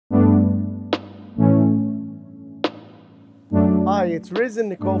Hi, it's Riz and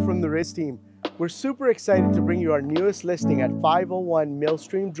Nicole from the Riz Team. We're super excited to bring you our newest listing at 501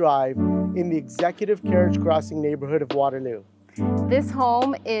 Millstream Drive in the executive Carriage Crossing neighborhood of Waterloo. This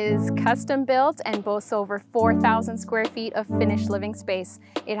home is custom built and boasts over 4,000 square feet of finished living space.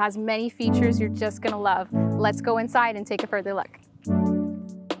 It has many features you're just gonna love. Let's go inside and take a further look.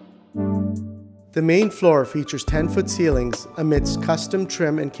 The main floor features 10-foot ceilings amidst custom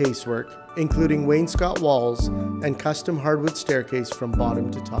trim and casework, including wainscot walls and custom hardwood staircase from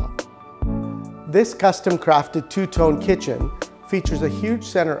bottom to top. This custom crafted two-tone kitchen features a huge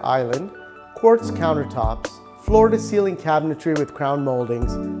center island, quartz countertops, floor-to-ceiling cabinetry with crown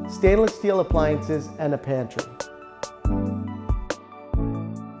moldings, stainless steel appliances, and a pantry.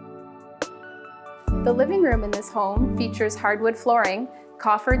 The living room in this home features hardwood flooring,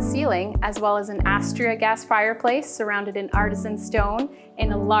 coffered ceiling, as well as an Arista gas fireplace surrounded in Artisan Stone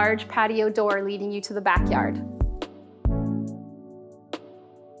and a large patio door leading you to the backyard.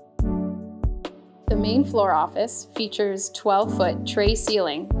 The main floor office features 12-foot tray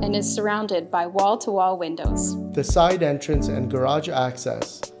ceiling and is surrounded by wall-to-wall windows. The side entrance and garage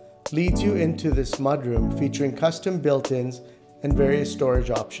access leads you into this mudroom featuring custom built-ins and various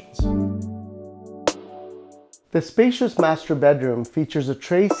storage options. The spacious master bedroom features a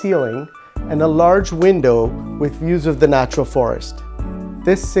tray ceiling and a large window with views of the natural forest.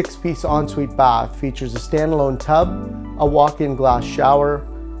 This 6-piece ensuite bath features a standalone tub, a walk-in glass shower,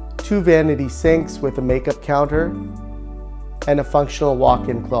 2 vanity sinks with a makeup counter, and a functional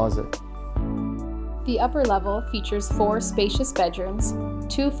walk-in closet. The upper level features 4 spacious bedrooms,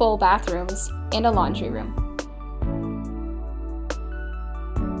 2 full bathrooms, and a laundry room.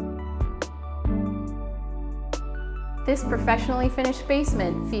 This professionally finished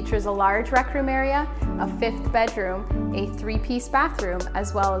basement features a large rec room area, a 5th bedroom, a 3-piece bathroom,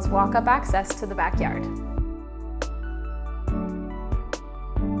 as well as walk-up access to the backyard.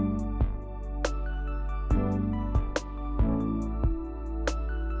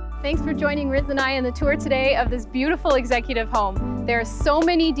 Thanks for joining Riz and I on the tour today of this beautiful executive home. There are so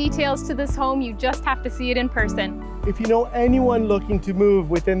many details to this home, you just have to see it in person. If you know anyone looking to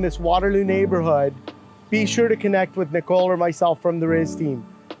move within this Waterloo neighborhood, be sure to connect with Nicole or myself from the Riz Team.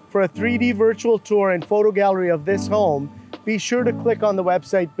 For a 3D virtual tour and photo gallery of this home, be sure to click on the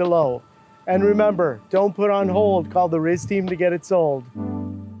website below. And remember, don't put on hold, call the Riz Team to get it sold.